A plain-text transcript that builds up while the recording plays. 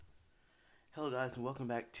Hello, guys, and welcome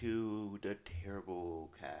back to the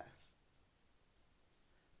Terrible Cast.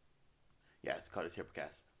 Yeah, it's called the Terrible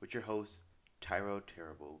Cast with your host Tyro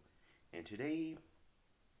Terrible. And today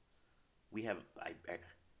we have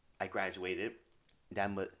I graduated.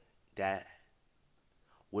 That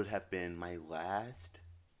would have been my last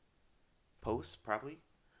post probably.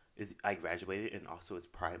 Is I graduated and also it's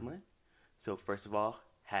Pride Month. So first of all,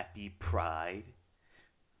 happy Pride!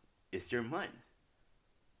 It's your month.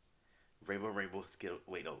 Rainbow Skittle.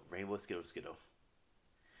 Wait, no, Rainbow Skittle.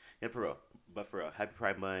 Yeah, for real. But for real, happy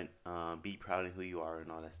Pride Month. Be proud of who you are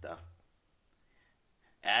and all that stuff.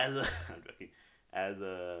 As a, I'm joking. As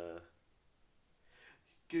a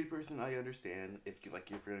gay person, I understand if you like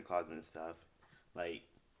if you're in a closet and stuff. Like,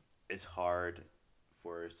 it's hard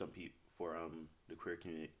for some people for the queer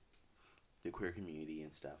community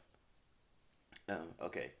and stuff.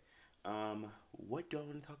 Okay. What do I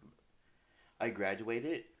want to talk about? I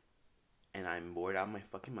graduated and I'm bored out of my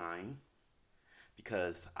fucking mind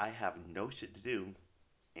because I have no shit to do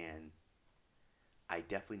and I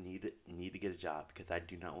definitely need to get a job because I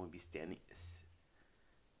do not want to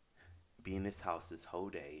be in this house this whole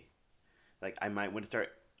day. Like I might want to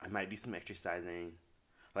start. I might do some exercising.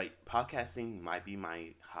 Like podcasting might be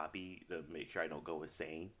my hobby to make sure I don't go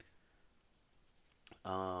insane.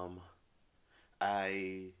 Um,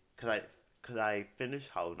 I cause I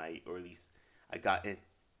finished Hollow Knight, or at least I got in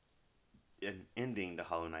ending the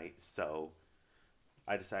Hollow Knight. So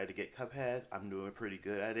I decided to get Cuphead. I'm doing pretty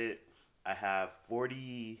good at it. I have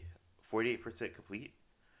 48% complete,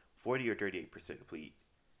 40 or 38% complete,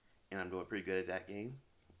 and I'm doing pretty good at that game.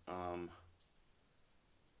 Um,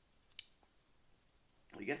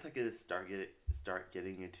 I guess I could start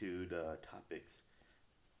getting into the topics.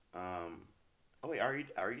 Um, oh wait, I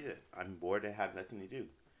already did. I'm bored and have nothing to do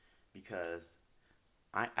because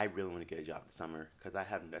I really want to get a job this summer because I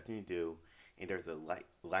have nothing to do, and there's a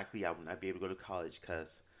likely I will not be able to go to college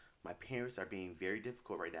because my parents are being very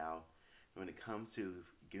difficult right now when it comes to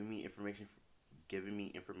giving me information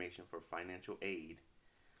for financial aid,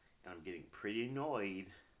 and I'm getting pretty annoyed.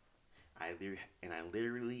 I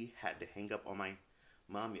literally had to hang up on my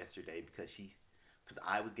mom yesterday because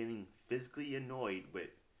I was getting physically annoyed with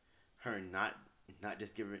her not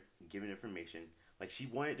just giving information. Like she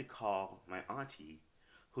wanted to call my auntie,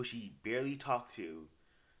 who she barely talked to,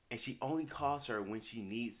 and she only calls her when she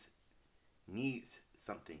needs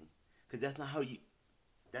something. Cause that's not how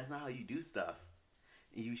you do stuff.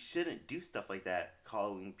 You shouldn't do stuff like that,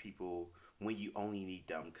 calling people when you only need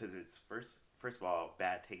them. Cause it's first of all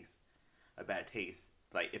bad taste, a bad taste.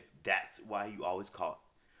 Like if that's why you always call,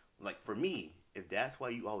 like for me, if that's why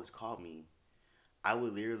you always call me, I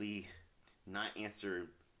would literally not answer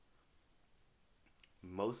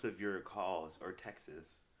most of your calls or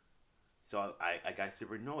texts. So I got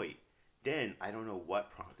super annoyed. Then I don't know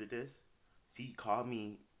what prompted this. She called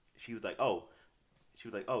me. She was like, "Oh,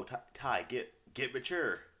 Ty, get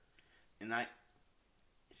mature." And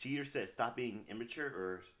she either said, "Stop being immature"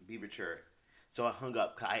 or "Be mature." So I hung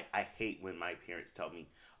up. 'Cause I hate when my parents tell me,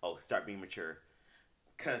 "Oh, start being mature,"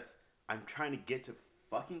 cause I'm trying to get to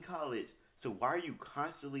fucking college. So why are you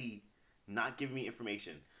constantly not giving me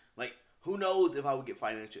information? Like, who knows if I would get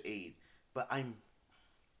financial aid? But I'm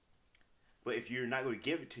But if you're not going to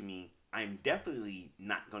give it to me, I'm definitely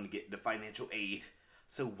not going to get the financial aid.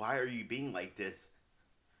 So why are you being like this?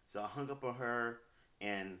 So I hung up on her,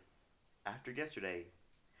 and after yesterday,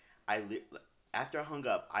 I li- after I hung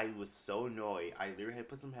up, I was so annoyed. I literally had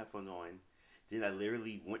put some headphones on. Then I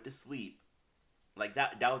literally went to sleep. Like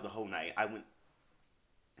that was the whole night. I went.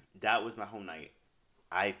 That was my whole night.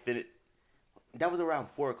 I finished. That was around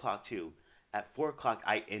 4 o'clock too. At 4 o'clock,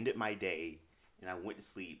 I ended my day, and I went to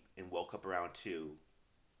sleep and woke up around 2.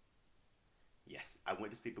 Yes, I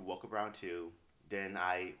went to sleep and woke up around 2. Then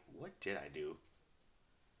what did I do?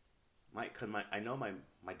 Cause I know my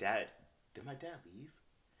dad. Did my dad leave?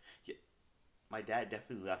 Yeah, my dad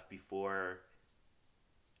definitely left before.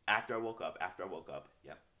 After I woke up.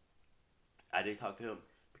 Yep. I did talk to him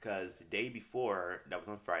because the day before, that was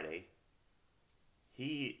on Friday.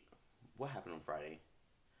 He, what happened on Friday?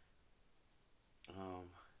 Um,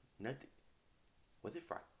 Nothing. Was it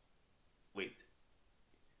Friday? Wait,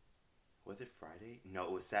 was it Friday? No,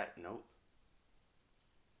 it was Nope.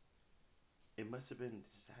 It must have been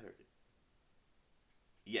Saturday.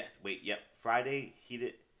 Yes. Wait. Yep. Friday. He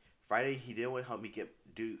did. Friday. He didn't want to help me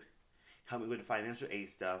with the financial aid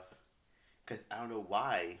stuff. Cause I don't know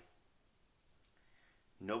why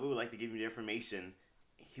nobody would like to give me the information.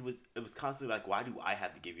 It was constantly like, why do I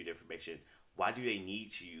have to give you the information? Why do they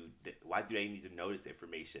need you? Why do they need to know this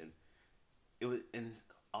information? It was and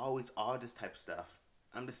always all this type of stuff.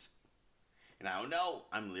 I'm just And I don't know.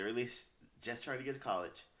 I'm literally just trying to get to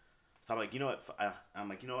college. So I'm like, you know what? I'm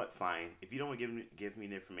like, you know what? Fine. If you don't want to give me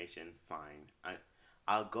the information, fine.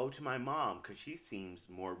 I'll go to my mom because she seems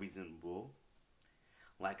more reasonable.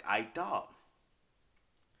 Like I thought.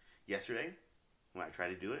 Yesterday, when I tried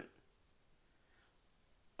to do it,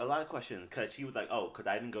 a lot of questions because she was like, "Oh, because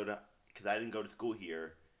I didn't go to school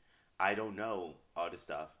here. I don't know all this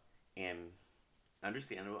stuff." And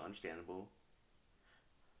understandable.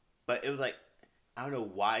 But it was like I don't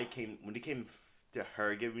know why it came when it came to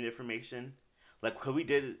her giving me the information. Like, cause we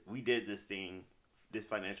did this thing, this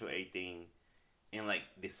financial aid thing, in like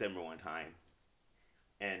December one time,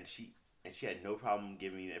 and she had no problem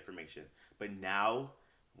giving me the information. But now,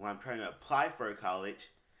 when I'm trying to apply for a college,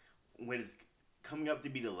 when it's coming up to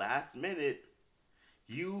be the last minute,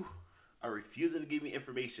 you are refusing to give me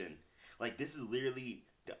information. Like, this is literally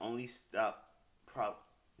the only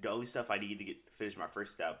the only stuff I need to get finish my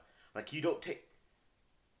first step. Like, you don't take.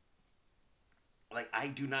 Like, I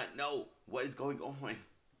do not know what is going on.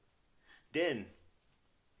 Then,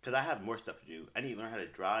 because I have more stuff to do, I need to learn how to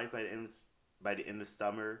drive by the end of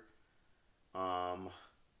summer. Um,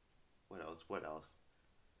 what else? What else?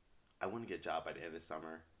 I want to get a job by the end of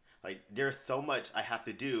summer. Like, there's so much I have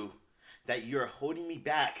to do that you're holding me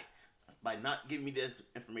back by not giving me this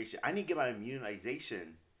information. I need to get my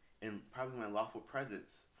immunization and probably my lawful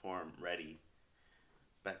presence form ready.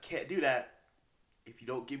 But I can't do that if you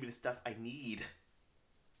don't give me the stuff I need.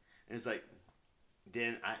 And it's like,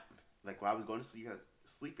 then like when I was going to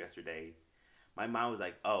sleep yesterday, my mind was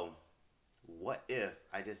like, oh, what if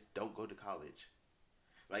I just don't go to college?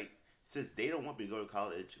 Like, since they don't want me to go to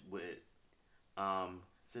college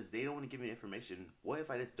since they don't want to give me information, what if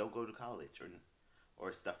I just don't go to college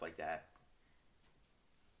or stuff like that?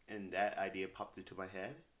 And that idea popped into my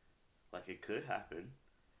head, like it could happen.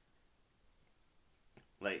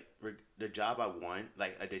 Like the job I want,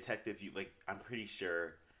 like a detective, you like I'm pretty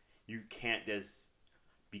sure you can't just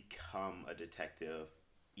become a detective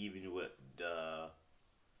even with the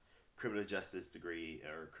criminal justice degree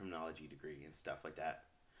or criminology degree and stuff like that.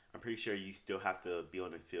 I'm pretty sure you still have to be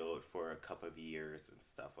on the field for a couple of years and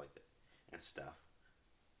stuff like that and stuff.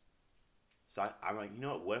 So I'm like, you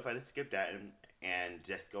know what? What if I just skip that and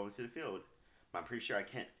just go into the field? But I'm pretty sure I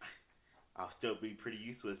can't. I'll still be pretty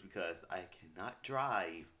useless because I cannot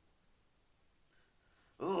drive.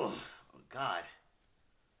 Ugh, oh God.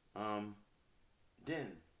 Um, then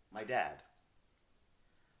my dad.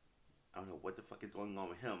 I don't know what the fuck is going on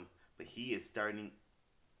with him, but he is starting.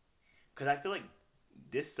 Cause I feel like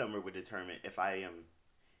this summer would determine if I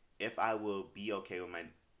will be okay with my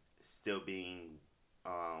still being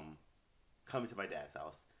coming to my dad's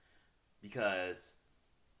house because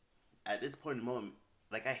at this point in the moment,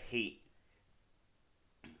 like I hate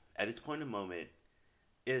at this point in the moment,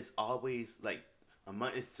 it's always like a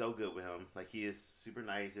month is so good with him. Like he is super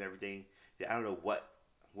nice and everything. That I don't know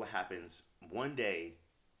what happens. One day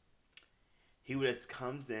he would just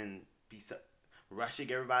comes and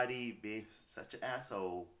rushing everybody, being such an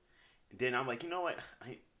asshole. And then I'm like, you know what?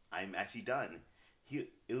 I'm actually done. It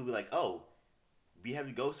would be like, oh, we have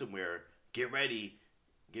to go somewhere. Get ready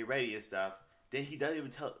and stuff. Then he doesn't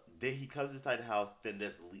even tell. Then he comes inside the house. Then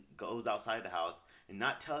just goes outside the house and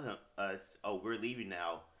not telling us, oh, we're leaving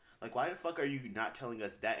now. Like, why the fuck are you not telling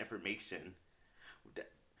us that information?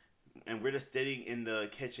 And we're just sitting in the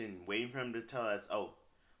kitchen waiting for him to tell us, oh,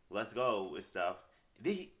 let's go and stuff.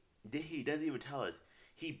 Then he doesn't even tell us.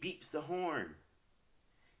 He beeps the horn.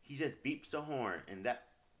 He just beeps the horn, and that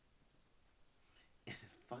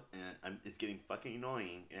it's getting fucking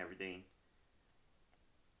annoying and everything.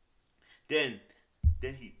 Then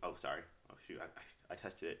he. Oh, sorry. Oh shoot, I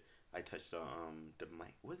touched it. I touched the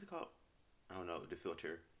mic. What's it called? I don't know. The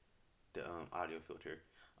filter, the audio filter.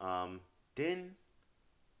 Then,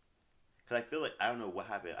 cause I feel like I don't know what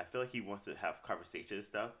happened. I feel like he wants to have conversation and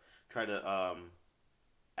stuff. Try to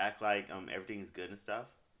act like everything's good and stuff.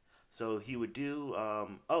 So he would do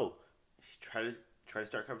try to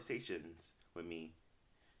start conversations with me.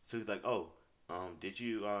 So he's like, oh, did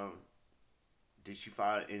you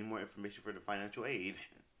find any more information for the financial aid?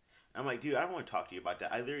 I'm like, dude, I don't want to talk to you about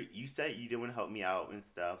that. You said you didn't want to help me out and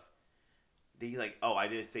stuff. Then he's like, oh, I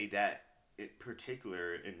didn't say that in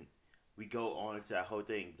particular, and we go on into that whole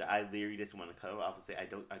thing that I literally just want to cut off and say,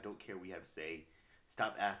 I don't care what you have to say.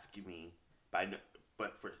 Stop asking me.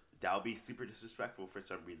 But for that'll be super disrespectful for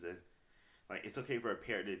some reason. Like it's okay for a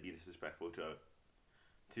parent to be disrespectful to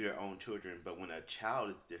their own children, but when a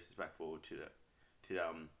child is disrespectful to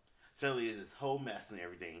them, suddenly it's this whole mess and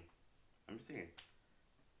everything. I'm just saying.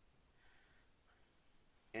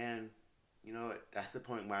 And you know that's the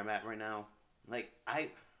point where I'm at right now. Like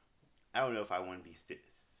I don't know if I want to be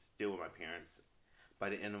still with my parents by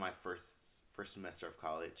the end of my first semester of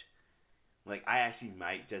college. Like I actually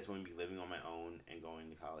might just want to be living on my own and going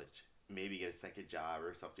to college. Maybe get a second job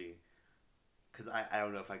or something. Cause I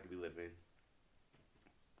don't know if I could be living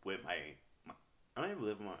with my I'm not even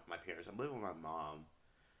living with my parents. I'm living with my mom.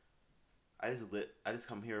 I just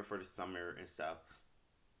come here for the summer and stuff.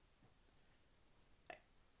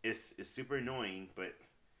 It's super annoying, but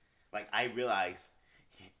like I realize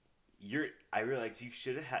you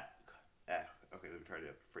should have had. Okay, let me try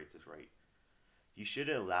to phrase this right. You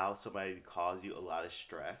shouldn't allow somebody to cause you a lot of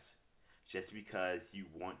stress just because you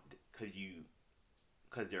want,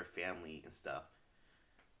 because they're family and stuff.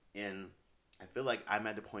 And I feel like I'm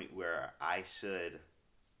at the point where I should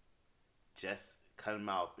just cut them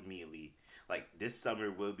off immediately. Like this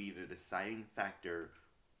summer will be the deciding factor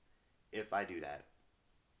if I do that.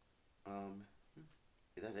 Um,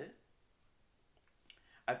 is that it?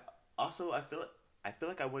 I also I feel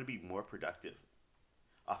like I want to be more productive.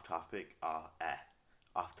 Off topic.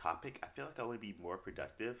 Off topic. I feel like I want to be more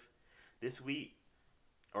productive this week,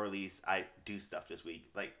 or at least I do stuff this week.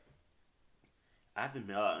 Like I have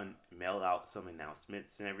to mail out some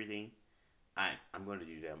announcements and everything. I'm going to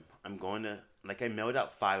do them. I'm going to like I mailed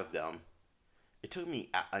out five of them. It took me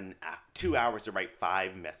 2 hours to write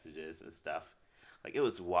five messages and stuff. Like it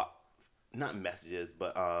was what, not messages,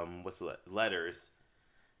 but letters.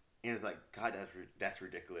 And it's like God, that's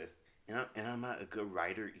ridiculous. And I'm not a good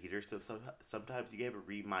writer either. So sometimes you get to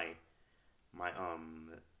read my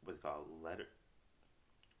what's it called letter,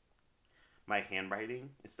 my handwriting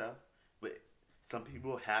and stuff. But some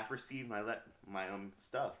people have received my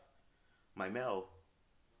stuff, my mail,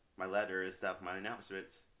 my letter and stuff, my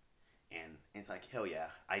announcements, and it's like hell yeah,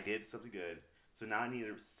 I did something good. So now I need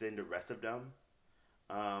to send the rest of them.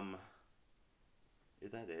 Um,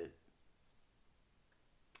 is that it?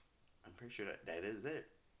 I'm pretty sure that is it.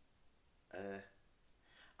 Uh,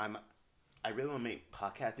 I'm I really want to make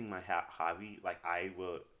podcasting my hobby. Like I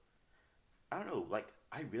will. I don't know. Like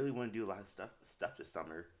I really want to do a lot of stuff this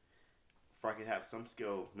summer. If I could have some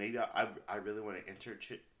skill, maybe I really want an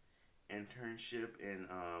internship in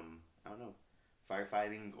I don't know,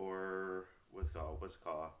 firefighting or what's it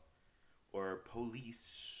called or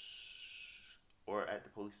police or at the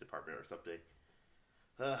police department or something.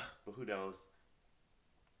 But who knows?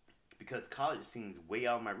 Because college seems way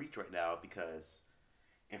out of my reach right now because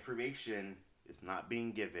information is not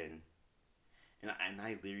being given, and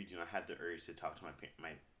I literally do not have the urge to talk to my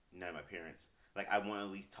none of my parents. Like I want to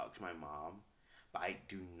at least talk to my mom, but I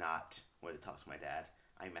do not want to talk to my dad.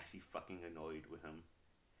 I'm actually fucking annoyed with him.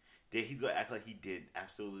 Then he's gonna act like he did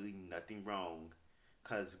absolutely nothing wrong,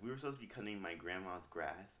 cause we were supposed to be cutting my grandma's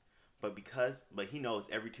grass, but he knows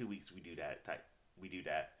every 2 weeks we do that. We do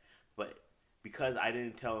that, but because I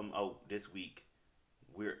didn't tell him, oh, this week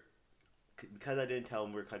we're because I didn't tell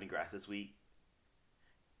him we're cutting grass this week.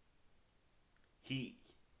 He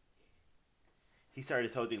he started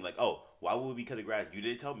this whole thing like, oh, why would we be cutting grass? You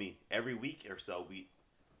didn't tell me. Every week or so we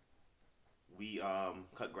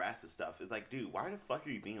cut grass and stuff. It's like, dude, why the fuck are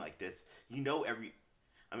you being like this? You know every.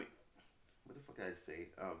 I mean, what the fuck did I say?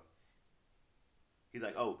 He's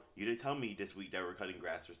like, oh, you didn't tell me this week that we're cutting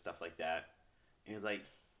grass or stuff like that. And he's like,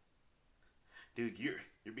 dude, you're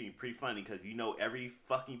being pretty funny because you know every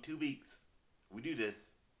fucking 2 weeks we do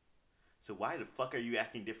this. So why the fuck are you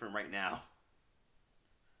acting different right now?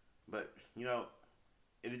 But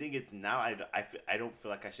and the thing is now I don't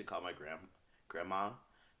feel like I should call my grandma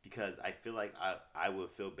because I feel like I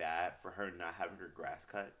would feel bad for her not having her grass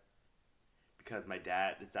cut because my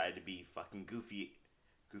dad decided to be fucking goofy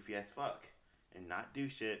as fuck and not do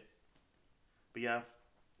shit. But yeah,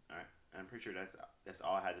 all right. I'm pretty sure that's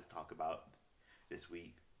all I had to talk about this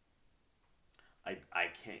week. I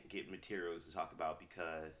can't get materials to talk about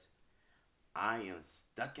because I am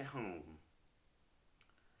stuck at home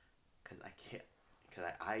because I can't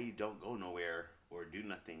because I don't go nowhere or do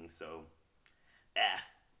nothing. So,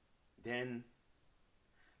 then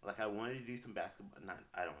like I wanted to do some basketball. Not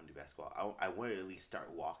I don't want to do basketball. I wanted to at least start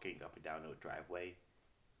walking up and down the driveway,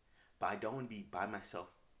 but I don't want to be by myself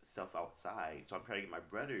outside. So I'm trying to get my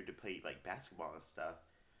brother to play like basketball and stuff,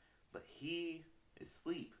 but he is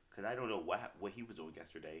asleep because I don't know what he was doing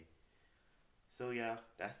yesterday. So yeah,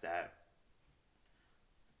 that's that,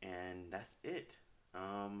 and that's it.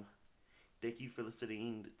 Um, Thank you for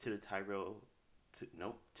listening to the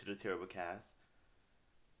to the Terrible Cast.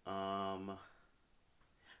 Um,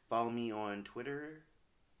 Follow me on Twitter,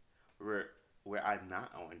 where I'm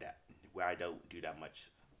not on that, where I don't do that much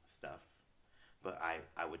stuff, but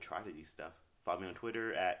I would try to do stuff. Follow me on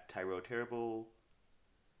Twitter at Tyro Terrible.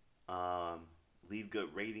 Um, leave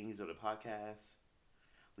good ratings on the podcast.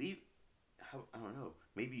 Leave, I don't know,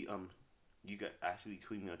 maybe you could actually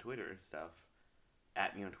tweet me on Twitter and stuff.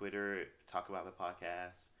 At me on Twitter, talk about the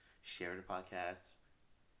podcast, share the podcast,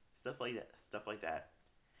 stuff like that. Stuff like that.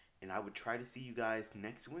 And I would try to see you guys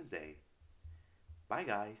next Wednesday. Bye,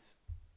 guys.